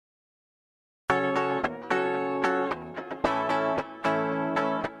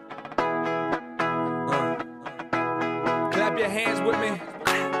clap your hands with me.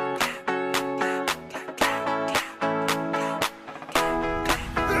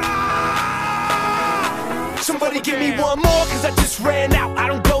 Somebody give me one more, cause I just ran out. I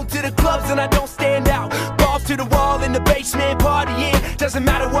don't go to the clubs and I don't stand out. Balls to the wall in the basement partying. Doesn't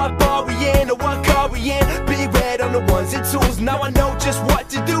matter what bar we in or what car we in. Big red on the ones and twos. Now I know just what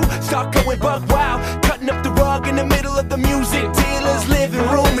to do. Start going buck wild, cutting up the rug in the middle of the music dealer's living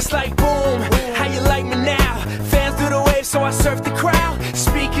room. It's like boom, how you like me now? Fans do the wave so I surf the crowd.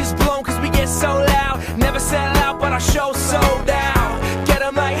 Speakers blown cause we get so loud. Never sell out but our show sold out. Get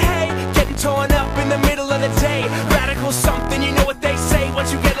them like hey, getting torn up in the middle of the day. Radical something, you know what they say.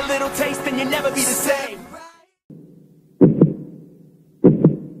 Once you get a little taste then you'll never be the same.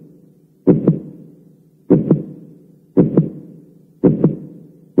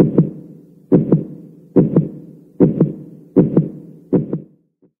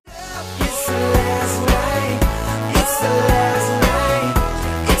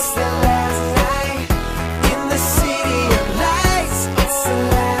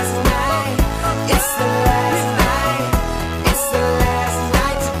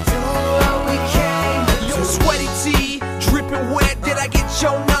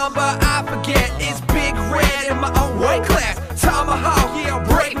 Your number, I forget. It's big red in my own weight class. Tomahawk, yeah,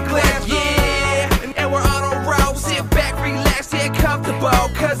 break glass, yeah. And we're on a roll. Sit back, relax, get comfortable.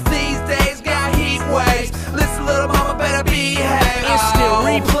 Cause these days got heat waves. Listen, little mama, better behave. Instant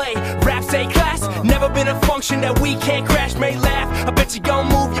replay, raps A class. Never been a function that we can't crash, may laugh. I bet you gon'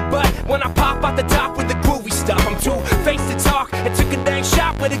 move your butt when I pop out the top with the groovy stuff. I'm too faced to talk and took a dang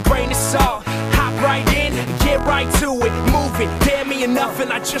shot with a grain of salt. Hop right in, get right to it, move it. Damn me enough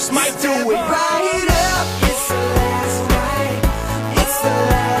and I just might do it. Right up, it's the last night. It's the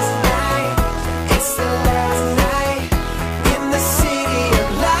last night. It's the last night in the city of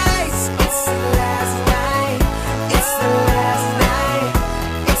lights. It's the last night. It's the last night.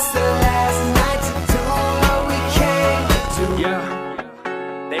 It's the last night to do what we came to do. Yeah.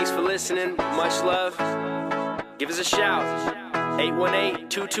 Thanks for listening. Much love. Give us a shout.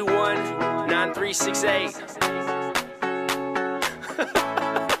 818-221-9368.